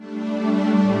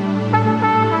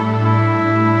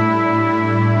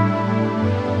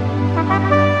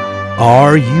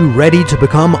Are you ready to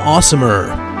become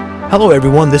awesomer? Hello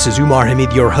everyone, this is Umar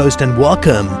Hamid, your host, and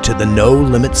welcome to the No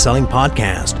Limit Selling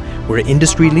Podcast, where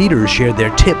industry leaders share their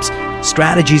tips,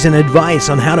 strategies, and advice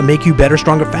on how to make you better,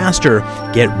 stronger, faster.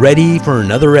 Get ready for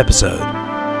another episode.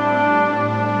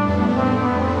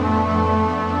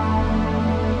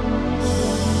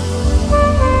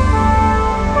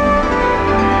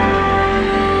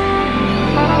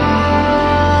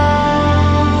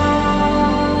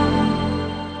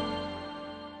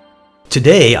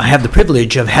 Today, I have the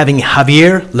privilege of having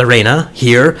Javier Llerena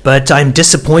here, but I'm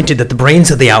disappointed that the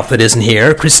brains of the outfit isn't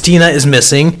here. Christina is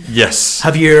missing. Yes.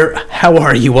 Javier, how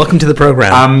are you? Welcome to the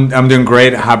program. I'm doing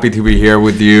great. Happy to be here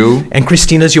with you. And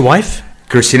Christina's your wife?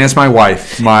 Christina's my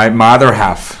wife, my other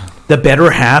half. The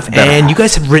better half. You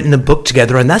guys have written a book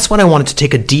together, and that's what I wanted to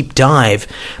take a deep dive,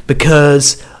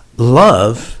 because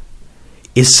love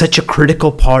is such a critical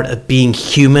part of being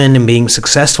human and being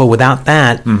successful. Without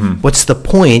that, what's the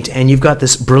point? And you've got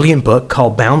this brilliant book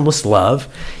called Boundless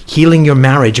Love, Healing Your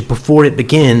Marriage Before It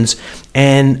Begins.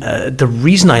 And the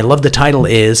reason I love the title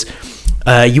is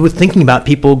you were thinking about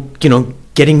people,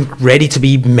 getting ready to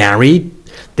be married.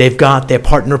 They've got their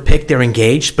partner picked, they're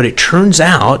engaged, but it turns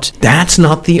out that's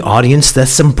not the audience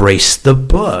that's embraced the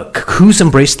book. Who's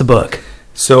embraced the book?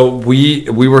 So we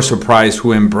were surprised.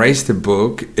 Who embraced the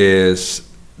book is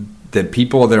the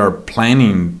people that are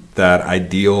planning that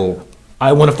ideal.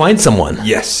 I want to find someone.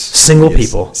 Yes. Single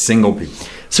people. Single people.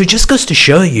 So it just goes to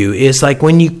show you is like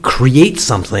when you create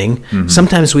something,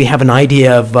 sometimes we have an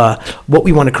idea of what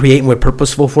we want to create and we're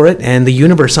purposeful for it. And the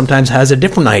universe sometimes has a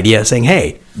different idea saying,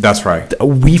 hey. That's right.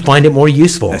 We find it more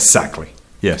useful. Exactly.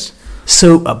 Yes.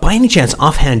 So by any chance,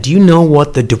 offhand, do you know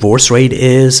what the divorce rate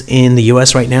is in the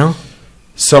U.S. right now?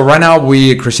 So right now,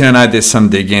 Christina and I did some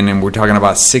digging, and we're talking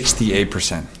about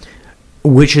 68%.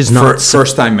 Which is not...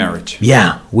 first-time marriage.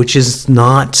 Yeah, which is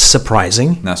not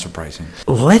surprising. Not surprising.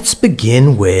 Let's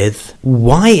begin with,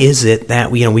 why is it that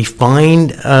we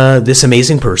find this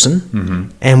amazing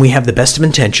person, and we have the best of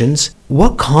intentions?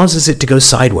 What causes it to go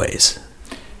sideways?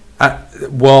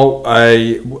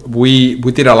 We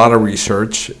did a lot of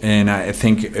research, and I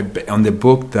think on the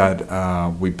book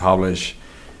that we published,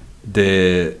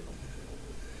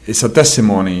 it's a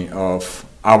testimony of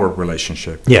our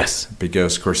relationship. Yes.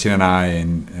 Because Christina and I,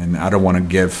 and I don't want to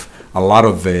give a lot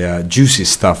of the juicy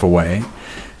stuff away,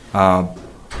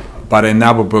 but in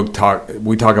our book,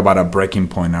 we talk about a breaking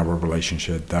point in our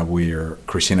relationship that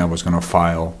Christina was going to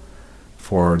file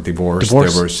for divorce.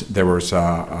 There was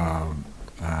a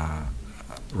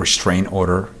restraint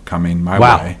order coming my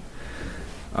way.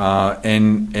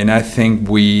 And I think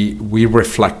we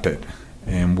reflected.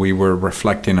 And we were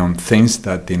reflecting on things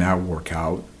that did not work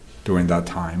out during that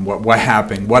time. What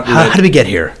happened? How did we get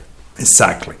here?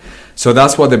 Exactly. So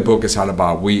that's what the book is all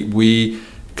about. We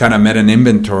kind of made an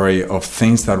inventory of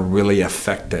things that really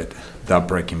affected that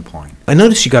breaking point. I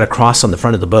noticed you got a cross on the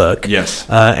front of the book. Yes.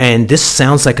 And this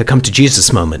sounds like a come to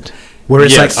Jesus moment, where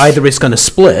it's like either it's going to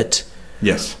split.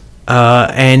 Yes.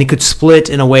 And it could split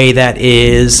in a way that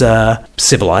is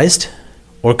civilized,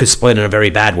 or it could split in a very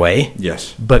bad way.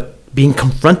 Yes. But being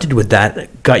confronted with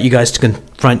that got you guys to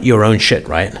confront your own shit,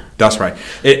 right? That's right.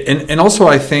 And also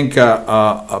I think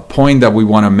a point that we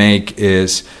want to make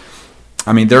is,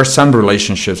 there are some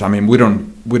relationships, we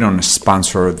don't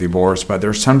sponsor a divorce, but there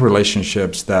are some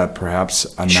relationships that perhaps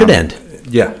are should end.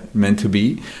 Yeah, meant to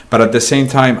be. But at the same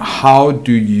time, how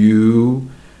you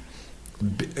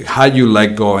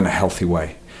let go in a healthy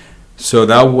way? So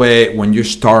that way, when you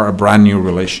start a brand new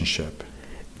relationship,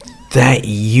 that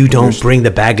you don't bring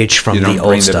the baggage from the old stuff. You don't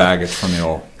bring the baggage from the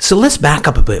old. So let's back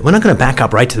up a bit. We're not going to back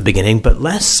up right to the beginning, but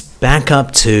let's back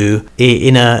up to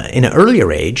in an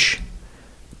earlier age.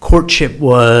 Courtship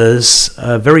was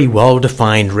a very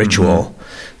well-defined ritual.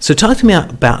 So talk to me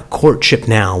about courtship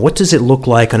now. What does it look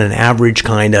like on an average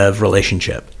kind of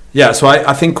relationship? Yeah, so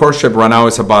I think courtship right now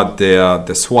is about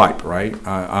the swipe, right?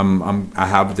 I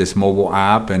have this mobile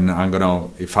app, and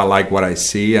if I like what I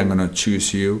see, I'm gonna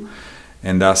choose you.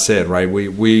 And that's it, right?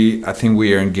 I think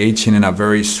we are engaging in a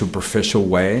very superficial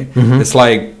way. It's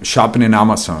like shopping in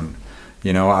Amazon.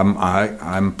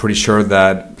 I'm pretty sure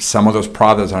that some of those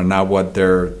products are not what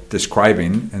they're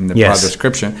describing in the product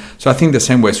description. So I think the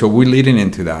same way. So we're leading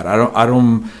into that. I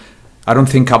don't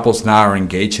think couples now are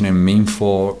engaging in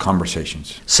meaningful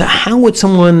conversations. So how would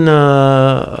someone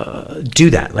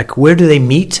do that? Like, where do they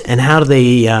meet, and how do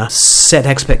they set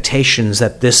expectations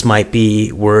that this might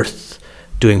be worth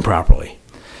doing properly?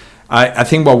 I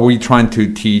think what we're trying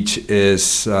to teach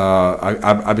is,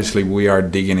 obviously we are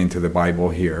digging into the Bible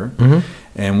here.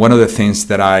 And one of the things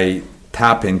that I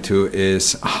tap into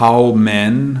is how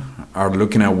men are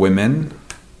looking at women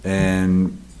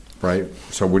and right.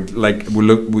 So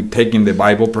we're taking the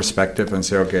Bible perspective and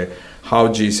say, okay,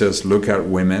 how Jesus look at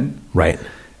women, right,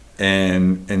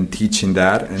 and teaching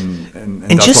that, and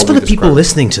that's just for the people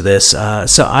listening to this.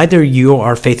 So either you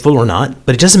are faithful or not,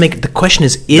 but it doesn't make. The question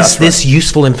is this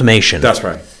useful information? That's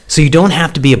right. So you don't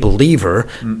have to be a believer,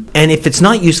 and if it's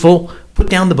not useful, put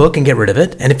down the book and get rid of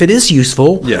it. And if it is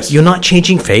useful, yes, you're not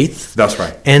changing faith. That's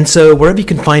right. And so wherever you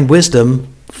can find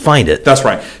wisdom, find it. That's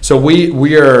right. So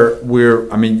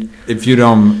we're. I mean, if you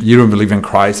don't believe in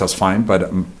Christ, that's fine.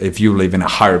 But if you believe in a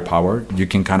higher power, you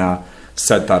can kind of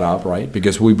set that up, right?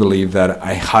 Because we believe that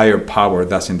a higher power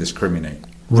doesn't discriminate.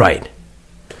 Right.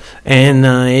 And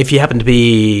if you happen to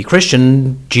be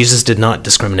Christian, Jesus did not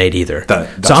discriminate either.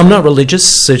 So I'm not religious,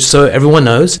 so everyone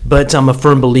knows, but I'm a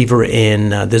firm believer in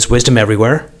there's wisdom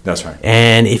everywhere. That's right.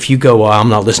 And if you go, well, I'm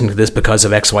not listening to this because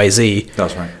of XYZ.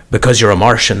 That's right. Because you're a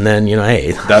Martian, then,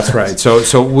 hey. That's right.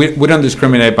 So we don't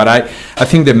discriminate, but I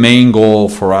think the main goal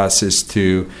for us is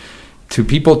to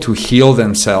people to heal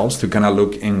themselves, to kind of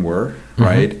look inward,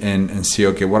 right? And see,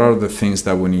 okay, what are the things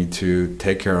that we need to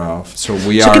take care of? So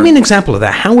give me an example of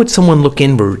that. How would someone look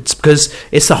inwards? Because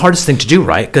it's the hardest thing to do,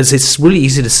 right? Because it's really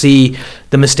easy to see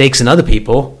the mistakes in other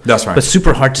people. That's right. But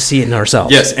super hard to see it in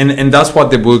ourselves. Yes, and that's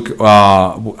what the book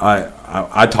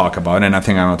I talk about, and I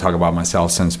think I'm going to talk about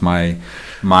myself since my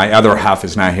other half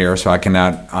is not here, so I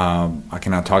cannot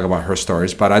talk about her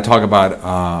stories. But I talk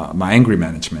about my anger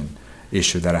management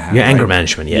issue that I had. Your anger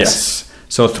management, yes.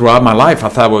 So throughout my life, I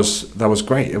thought that was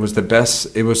great. It was the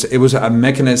best. It was a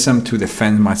mechanism to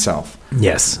defend myself.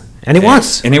 Yes, and it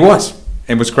was. And it was.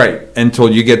 It was great until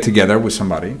you get together with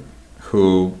somebody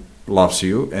who loves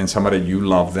you and somebody you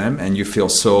love them, and you feel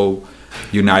so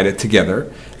united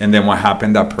together. And then what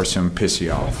happened? That person pissed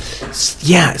you off.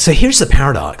 Yeah. So here's the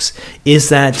paradox: is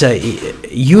that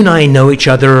you and I know each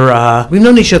other. We've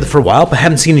known each other for a while, but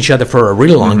haven't seen each other for a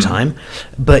really long time.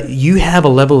 But you have a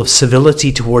level of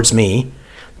civility towards me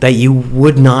that you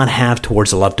would not have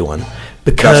towards a loved one,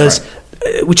 because. That's right.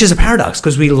 Which is a paradox,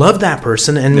 because we love that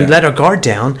person and we let our guard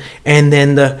down, and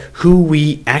then who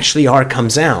we actually are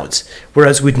comes out,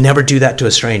 whereas we'd never do that to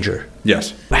a stranger.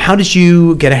 Yes. How did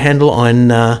you get a handle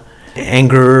on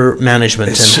anger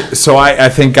management? So I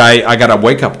think I got a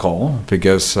wake-up call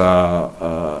because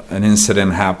an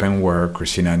incident happened where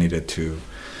Christina needed to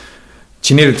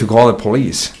call the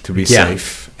police to be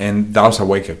safe, and that was a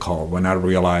wake-up call when I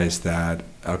realized that,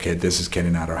 okay, this is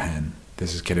getting out of hand.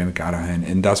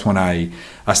 And that's when I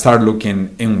started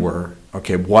looking inward.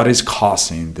 Okay, what is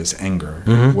causing this anger?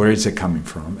 Where is it coming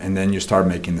from? And then you start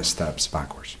making the steps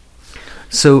backwards.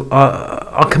 So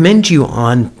I'll commend you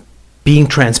on being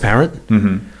transparent,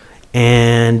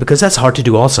 and because that's hard to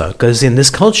do also. Because in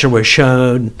this culture,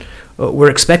 we're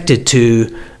expected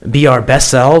to be our best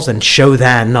selves and show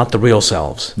that, not the real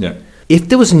selves. Yeah. If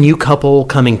there was a new couple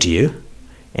coming to you,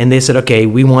 and they said, okay,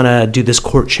 we want to do this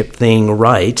courtship thing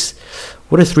right,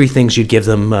 what are 3 things you'd give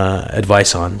them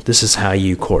advice on? This is how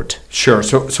you court. Sure.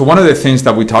 So one of the things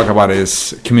that we talk about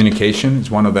is communication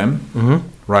is one of them,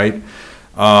 right?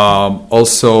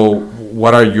 Also,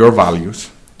 what are your values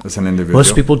as an individual?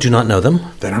 Most people do not know them.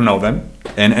 They don't know them.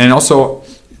 And also,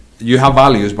 you have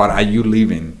values, but are you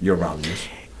living your values?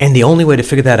 And the only way to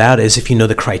figure that out is if you know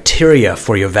the criteria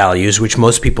for your values, which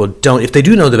most people don't. If they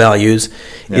do know the values,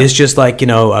 it's just like,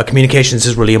 communications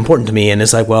is really important to me. And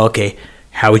it's like, well, okay,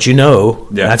 how would you know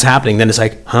that's happening? Then it's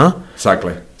like, huh?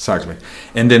 Exactly.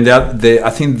 And then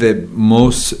I think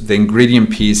the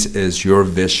ingredient piece is your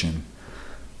vision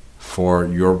for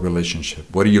your relationship.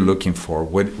 What are you looking for?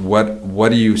 What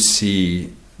do you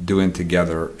see doing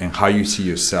together, and how you see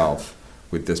yourself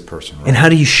with this person, right? And how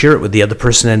do you share it with the other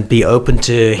person and be open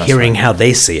to hearing how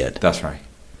they see it? That's right.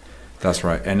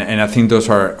 And I think those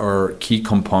are key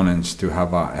components to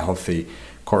have a healthy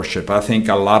courtship. I think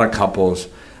a lot of couples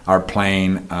are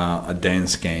playing a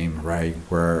dance game, right?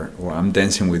 Where I'm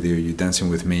dancing with you, you're dancing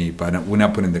with me, but we're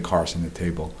not putting the cards on the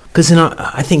table. Because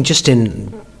I think just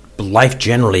in life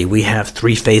generally, we have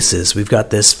 3 faces. We've got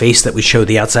this face that we show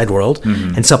the outside world,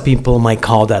 and some people might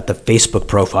call that the Facebook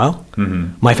profile.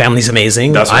 My family's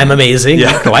amazing. I'm amazing.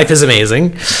 Life is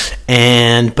amazing.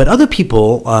 But other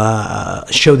people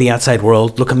show the outside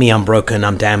world, look at me, I'm broken,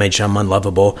 I'm damaged, I'm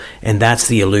unlovable, and that's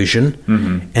the illusion.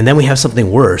 And then we have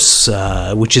something worse,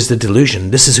 which is the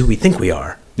delusion. This is who we think we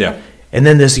are. Yeah. And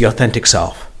then there's the authentic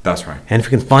self. That's right. And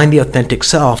if you can find the authentic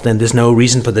self, then there's no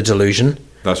reason for the delusion.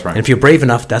 That's right. And if you're brave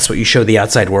enough, that's what you show the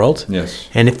outside world. Yes.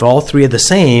 And if all 3 are the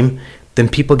same, then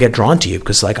people get drawn to you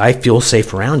because, I feel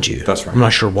safe around you. That's right. I'm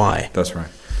not sure why. That's right.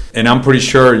 And I'm pretty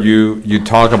sure you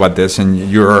talk about this, and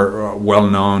you're well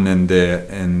known in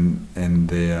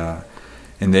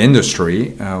in the industry,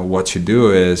 what you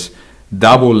do is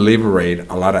that will liberate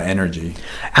a lot of energy.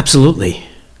 Absolutely.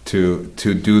 To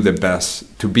do the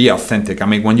best, to be authentic. I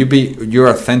mean, when you're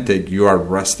authentic, you are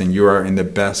resting. You are in the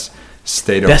best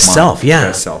state of mind. Best self, yeah.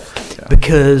 Best self. Yeah.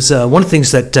 Because one of the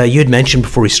things that you had mentioned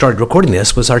before we started recording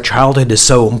this was our childhood is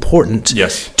so important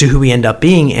Yes. to who we end up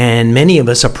being, and many of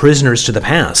us are prisoners to the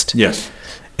past. Yes.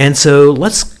 And so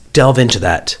let's delve into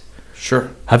that.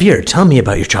 Sure. Javier, tell me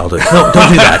about your childhood. No, don't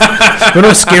do that.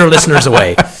 Don't scare listeners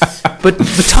away. But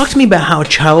talk to me about how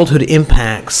childhood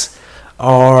impacts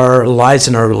our lives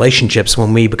and our relationships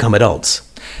when we become adults.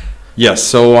 Yes.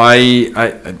 So I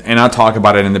talk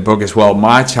about it in the book as well.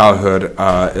 My childhood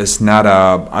is not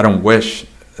I don't wish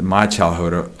my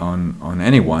childhood on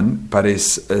anyone, but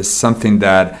it's something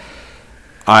that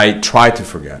I try to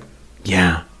forget.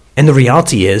 Yeah. And the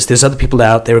reality is there's other people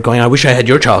out there going, I wish I had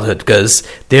your childhood because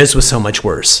theirs was so much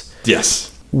worse.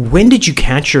 Yes. When did you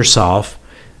catch yourself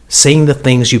saying the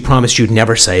things you promised you'd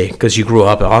never say because you grew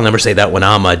up? I'll never say that when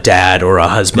I'm a dad or a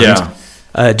husband.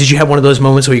 Yeah. Did you have one of those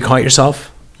moments where you caught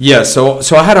yourself? Yeah, so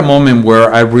I had a moment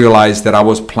where I realized that I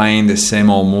was playing the same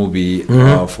old movie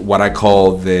of what I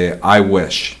call the I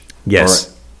wish. Yes.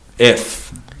 Or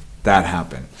if that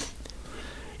happened.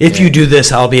 If you do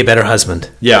this, I'll be a better husband.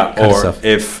 Yeah, or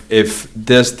if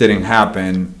this didn't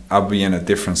happen, I'll be in a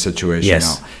different situation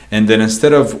now. And then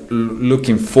instead of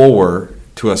looking forward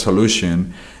to a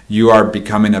solution, you are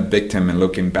becoming a victim and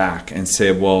looking back and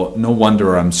say, well, no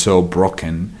wonder I'm so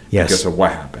broken because of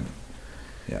what happened.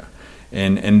 Yeah.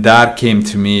 And that came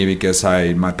to me because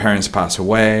my parents passed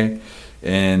away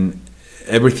and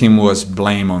everything was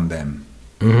blame on them.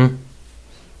 Mm-hmm.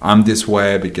 I'm this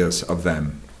way because of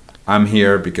them. I'm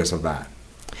here because of that.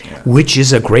 Yeah. Which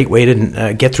is a great way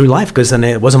to get through life because then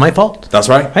it wasn't my fault. That's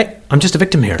right. Right? I'm just a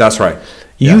victim here. That's right.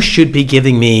 You should be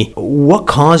giving me what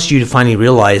caused you to finally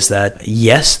realize that,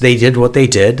 yes, they did what they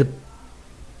did,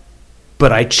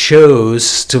 but I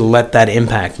chose to let that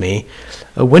impact me.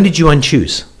 When did you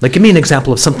unchoose? Like, give me an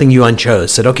example of something you unchose.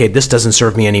 Said, okay, this doesn't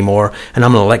serve me anymore, and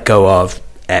I'm going to let go of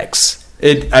X.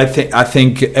 I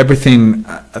think everything.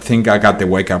 I think I got the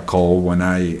wake up call when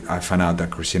I found out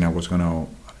that Christina was going to,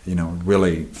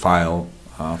 really file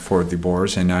for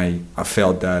divorce, and I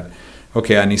felt that,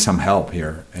 okay, I need some help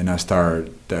here, and I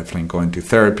started definitely going to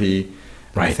therapy.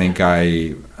 Right. I think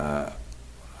I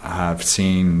have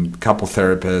seen a couple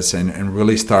therapists and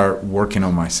really start working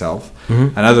on myself.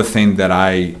 Mm-hmm. Another thing that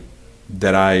I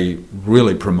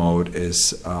really promote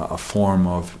is a form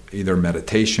of either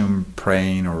meditation,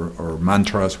 praying, or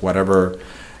mantras, whatever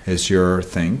is your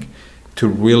thing, to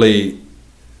really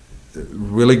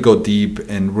go deep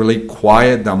and really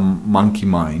quiet the monkey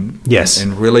mind. Yes.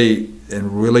 And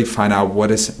really find out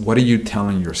what are you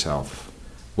telling yourself?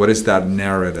 What is that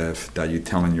narrative that you're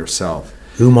telling yourself?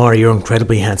 Umar, you're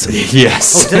incredibly handsome.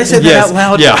 Yes. Oh, did I say that out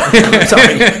loud? Yeah.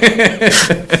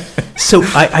 Sorry. So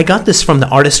I got this from The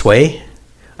Artist Way.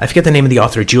 I forget the name of the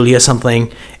author, Julia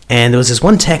something. And there was this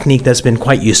one technique that's been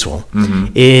quite useful.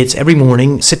 Mm-hmm. It's every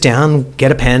morning, sit down,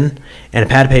 get a pen and a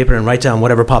pad of paper and write down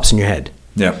whatever pops in your head.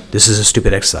 Yeah. This is a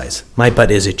stupid exercise. My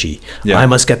butt is itchy. Yeah. I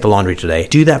must get the laundry today.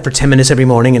 Do that for 10 minutes every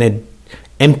morning and it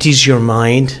empties your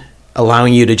mind,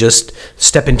 allowing you to just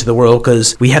step into the world,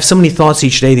 because we have so many thoughts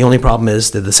each day. The only problem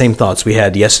is they're the same thoughts we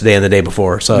had yesterday and the day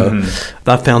before. So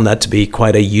I found that to be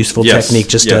quite a useful technique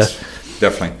just to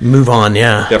definitely move on.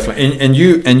 Yeah, definitely. And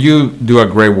you do a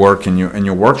great work in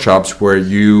your workshops where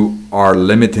you are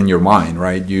limiting your mind,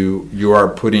 right? You are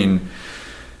putting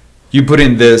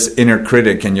this inner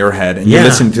critic in your head, and you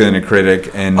listen to the inner critic,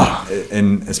 and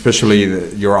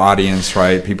especially your audience,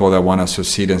 right? People that want to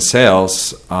succeed in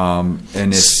sales,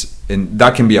 and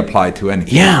that can be applied to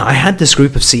anything. Yeah, I had this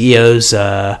group of CEOs.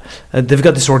 They've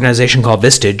got this organization called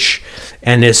Vistage,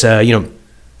 and this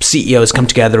CEOs come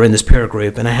together in this peer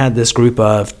group, and I had this group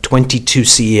of 22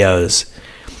 CEOs.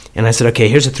 And I said, okay,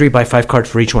 here's a 3x5 card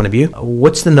for each one of you.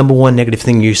 What's the number one negative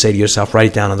thing you say to yourself? Write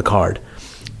it down on the card.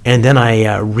 And then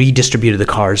I redistributed the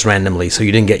cards randomly, so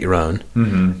you didn't get your own.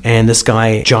 Mm-hmm. And this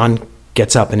guy, John,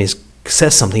 gets up and he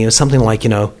says something. It was something like,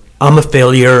 I'm a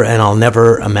failure and I'll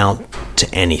never amount to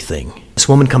anything. This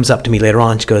woman comes up to me later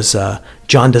on. She goes,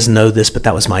 John doesn't know this, but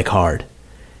that was my card.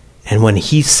 And when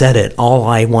he said it, all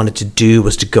I wanted to do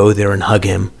was to go there and hug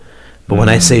him. But when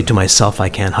I say to myself, I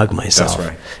can't hug myself.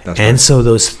 That's right. right. So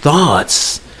those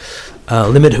thoughts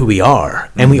limit who we are,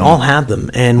 and we all have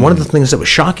them. And one of the things that was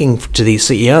shocking to these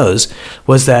CEOs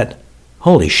was that,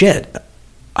 holy shit,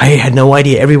 I had no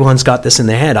idea everyone's got this in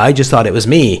their head. I just thought it was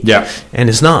me. Yeah. And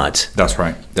it's not. That's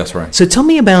right. So tell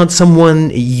me about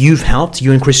someone you've helped,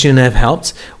 you and Christina have helped,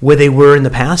 where they were in the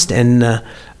past, and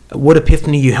what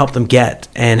epiphany you helped them get,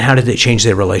 and how did it change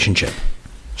their relationship?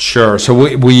 Sure. So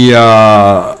we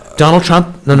Donald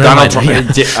Trump? No, Donald Trump. Yeah.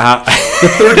 The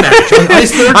third marriage.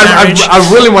 His third marriage. I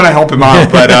really want to help him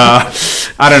out, but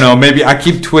I don't know. Maybe I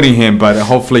keep tweeting him, but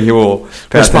hopefully he will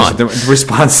respond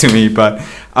to me. But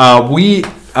we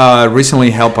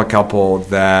recently helped a couple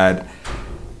that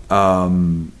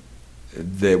the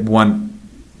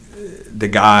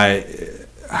guy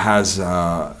has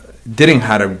didn't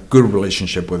had a good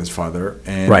relationship with his father,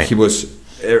 and he was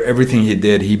everything he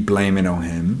did, he blamed it on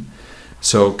him.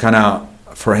 So kind of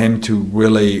for him to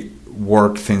really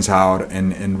work things out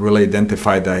and really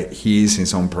identify that he is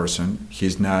his own person.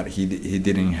 He's not. He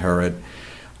didn't inherit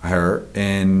her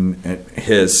and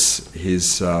his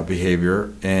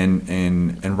behavior.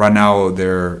 And right now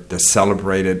they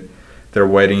celebrated their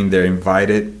wedding. They're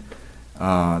invited.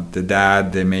 The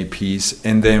dad, they made peace.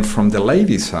 And then from the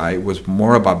lady's side was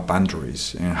more about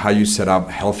boundaries and how you set up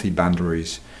healthy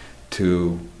boundaries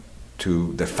to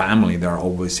the family that are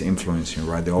always influencing,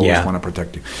 right? They always want to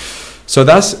protect you. So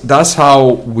that's how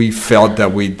we felt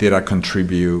that we did a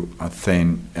contribute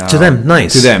thing to them.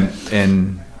 Nice to them,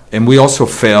 and we also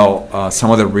feel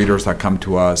some of the readers that come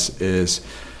to us is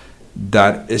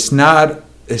that it's not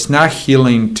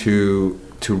healing to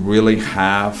really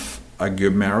have a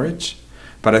good marriage,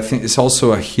 but I think it's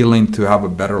also a healing to have a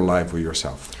better life with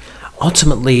yourself.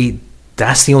 Ultimately,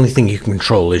 that's the only thing you can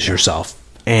control is yourself.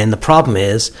 And the problem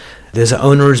is there's an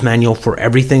owner's manual for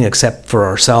everything except for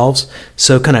ourselves.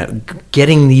 So kind of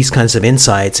getting these kinds of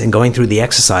insights and going through the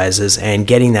exercises and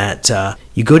getting that,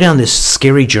 you go down this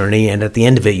scary journey, and at the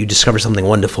end of it, you discover something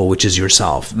wonderful, which is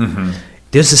yourself. Mm-hmm.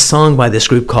 There's a song by this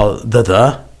group called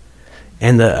The.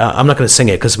 And I'm not going to sing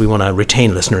it because we want to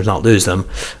retain listeners, not lose them.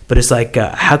 But it's like,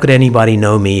 how could anybody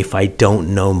know me if I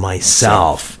don't know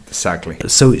myself? Exactly.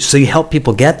 So you help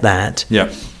people get that.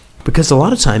 Yeah. Because a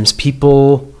lot of times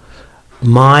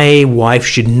my wife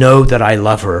should know that I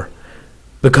love her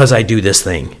because I do this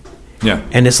thing. Yeah.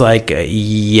 And it's like,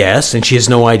 yes, and she has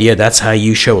no idea that's how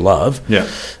you show love. Yeah.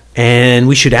 And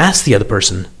we should ask the other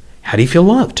person, how do you feel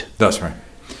loved? That's right.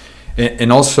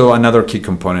 And also another key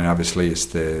component, obviously, is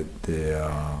the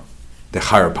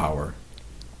higher power,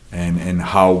 and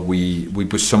how we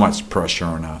put so much pressure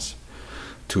on us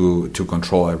to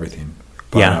control everything.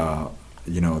 But,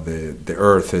 the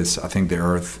Earth is. I think the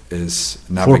Earth is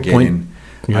navigating.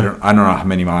 I don't know how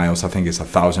many miles. I think it's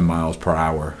 1,000 miles per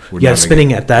hour.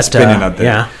 Spinning at that.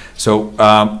 Yeah. So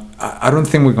I don't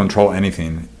think we control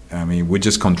anything. I mean, we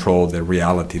just control the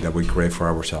reality that we create for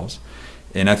ourselves,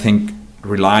 and I think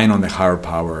relying on the higher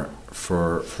power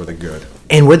for the good.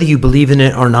 And whether you believe in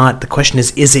it or not, the question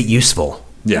is it useful?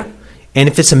 Yeah. And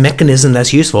if it's a mechanism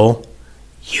that's useful,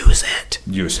 use it.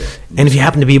 And if you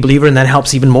happen to be a believer and that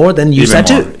helps even more, then use that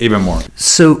too. Even more.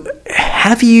 So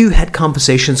have you had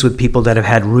conversations with people that have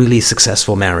had really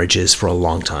successful marriages for a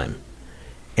long time?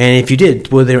 And if you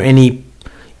did, were there any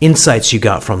insights you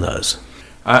got from those?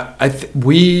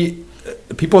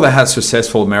 People that have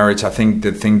successful marriage, I think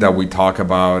the thing that we talk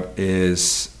about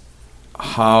is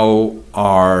how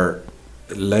are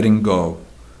letting go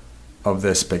of the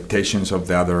expectations of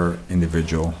the other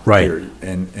individual, right?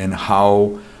 And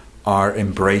how are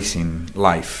embracing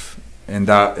life, and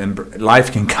that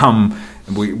life can come.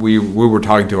 We were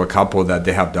talking to a couple that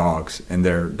they have dogs, and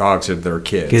their dogs are their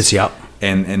kids. Yeah.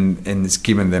 And it's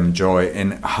giving them joy,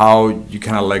 and how you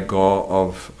kind of let go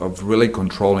of really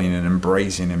controlling and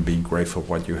embracing and being grateful for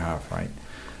what you have, right?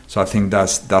 So I think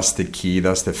that's the key,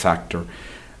 that's the factor.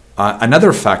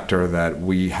 Another factor that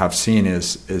we have seen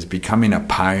is becoming a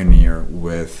pioneer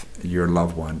with your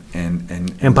loved one,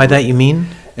 and by that you mean?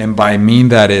 And by mean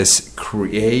that is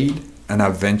create an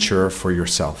adventure for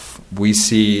yourself. We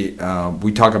see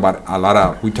we talk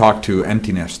to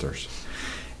empty nesters.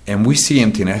 And we see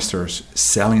empty nesters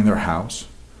selling their house,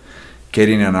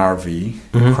 getting an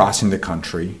RV, crossing the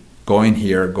country, going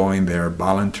here, going there,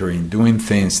 volunteering, doing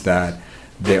things that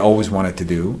they always wanted to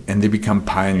do, and they become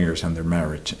pioneers in their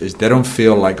marriage. They don't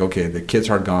feel like, okay, the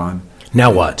kids are gone.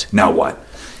 Now what?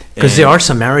 Because there are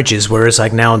some marriages where it's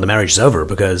like now the marriage is over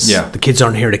because the kids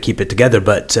aren't here to keep it together,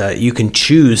 but you can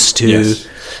choose to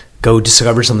go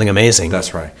discover something amazing.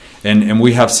 That's right. And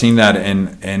we have seen that,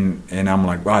 and I'm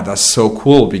like, wow, that's so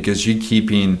cool, because you're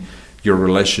keeping your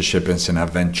relationship as an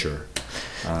adventure.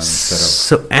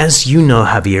 So as you know,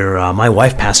 Javier, my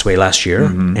wife passed away last year,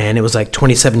 and it was like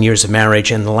 27 years of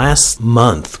marriage, and the last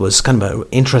month was kind of an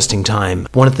interesting time.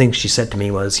 One of the things she said to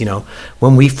me was,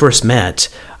 when we first met,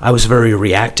 I was very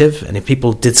reactive, and if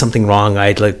people did something wrong,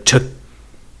 I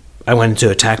went into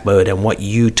attack mode, and what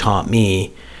you taught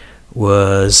me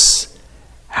was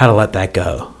how to let that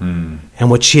go. And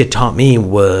what she had taught me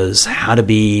was how to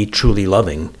be truly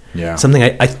loving. Yeah. Something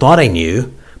I thought I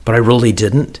knew, but I really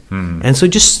didn't. And so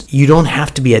just, you don't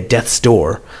have to be at death's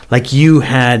door. Like you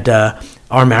had,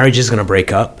 our marriage is going to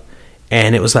break up.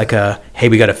 And it was like hey,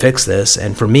 we got to fix this.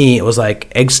 And for me, it was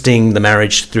like exiting the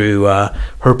marriage through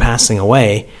her passing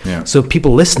away. Yeah. So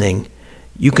people listening,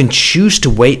 you can choose to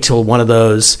wait till one of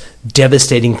those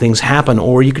devastating things happen,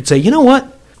 or you could say, you know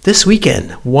what, this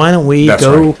weekend, why don't we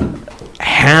go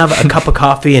have a cup of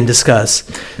coffee and discuss?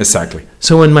 Exactly.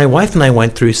 So when my wife and I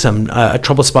went through a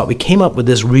trouble spot, we came up with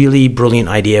this really brilliant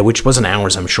idea, which wasn't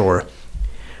ours, I'm sure,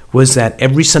 was that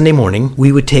every Sunday morning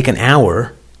we would take an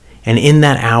hour, and in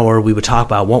that hour we would talk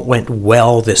about what went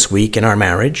well this week in our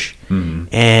marriage.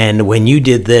 And when you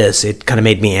did this, it kind of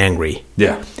made me angry.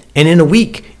 Yeah. And in a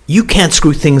week, you can't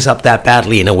screw things up that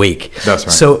badly in a week. That's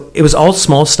right. So it was all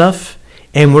small stuff.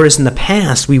 And whereas in the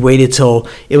past, we waited till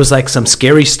it was like some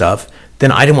scary stuff,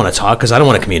 then I didn't want to talk because I don't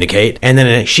want to communicate. And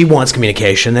then she wants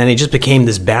communication. And it just became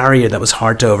this barrier that was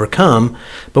hard to overcome.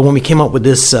 But when we came up with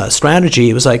this strategy,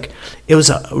 it was a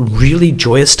really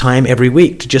joyous time every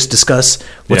week to just discuss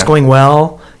what's going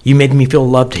well. You made me feel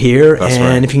loved here. That's and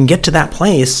right. if you can get to that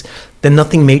place, then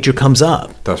nothing major comes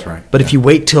up. That's right. But if you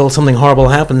wait till something horrible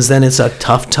happens, then it's a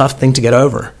tough thing to get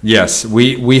over. Yes,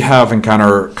 we have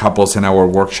encountered couples in our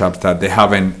workshops that they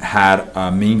haven't had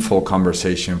a meaningful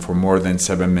conversation for more than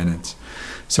 7 minutes.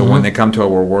 So when they come to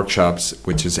our workshops,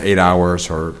 which is 8 hours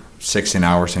or 16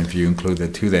 hours if you include the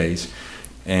 2 days,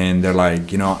 and they're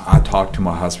like, I talked to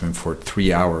my husband for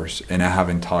 3 hours and I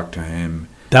haven't talked to him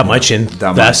that much in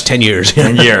the last 10 years.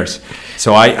 10 years.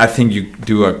 So I think you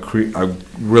do a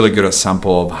really good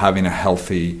example of having a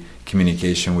healthy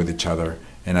communication with each other.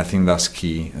 And I think that's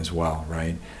key as well,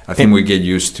 right? I think we get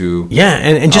used to... Yeah,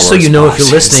 and just so you know, if you're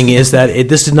listening, is that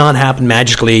this did not happen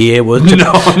magically. It was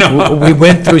No. We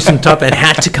went through some tough and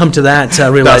had to come to that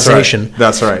realization.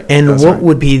 That's right. And what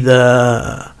would be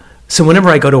the... So whenever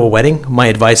I go to a wedding, my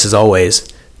advice is always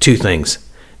 2 things.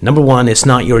 Number 1, it's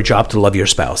not your job to love your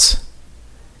spouse.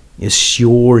 It's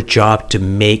your job to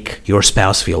make your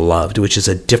spouse feel loved, which is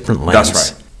a different lens.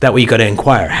 That's right. That way you got to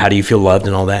inquire, how do you feel loved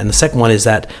and all that. And the second one is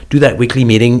that do that weekly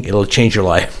meeting. It'll change your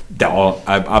life.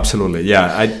 Absolutely.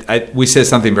 Yeah. We say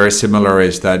something very similar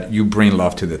is that you bring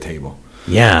love to the table.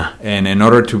 Yeah. And in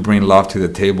order to bring love to the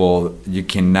table, you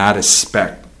cannot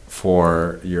expect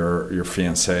for your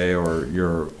fiance or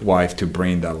your wife to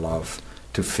bring that love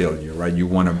to fill you, right? You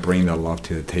want to bring that love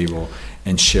to the table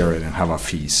and share it and have a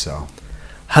feast. So,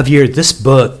 Javier, this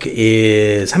book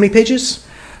is how many pages?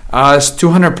 It's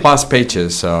 200 plus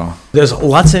pages. So there's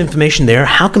lots of information there.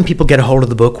 How can people get a hold of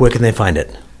the book? Where can they find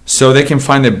it? So they can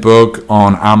find the book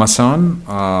on Amazon.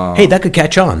 Hey, that could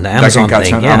catch on. The Amazon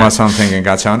thing. Yeah. Amazon thing can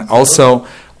catch on. Also,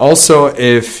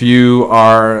 if you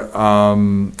are,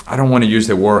 I don't want to use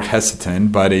the word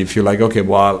hesitant, but if you're like, okay,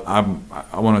 well, I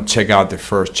want to check out the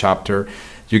first chapter,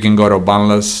 you can go to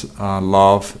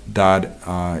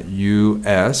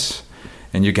boundlesslove.us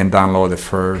and you can download the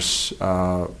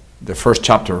first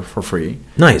chapter for free.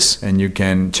 Nice. And you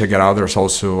can check it out. There's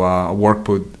also a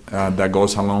workbook that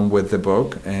goes along with the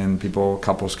book, and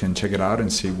couples can check it out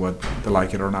and see what they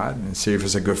like it or not, and see if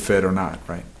it's a good fit or not,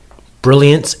 right?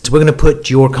 Brilliant. So we're going to put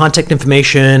your contact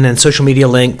information and social media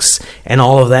links and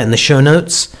all of that in the show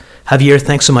notes. Javier,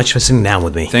 thanks so much for sitting down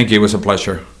with me. Thank you. It was a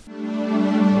pleasure.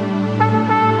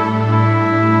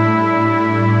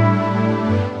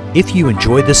 If you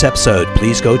enjoyed this episode,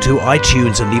 please go to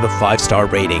iTunes and leave a 5-star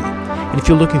rating. And if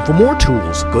you're looking for more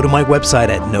tools, go to my website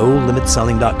at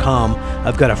NoLimitSelling.com.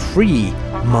 I've got a free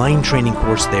mind training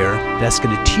course there that's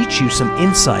going to teach you some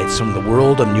insights from the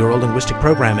world of neuro-linguistic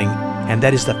programming, and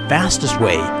that is the fastest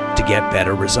way to get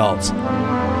better results.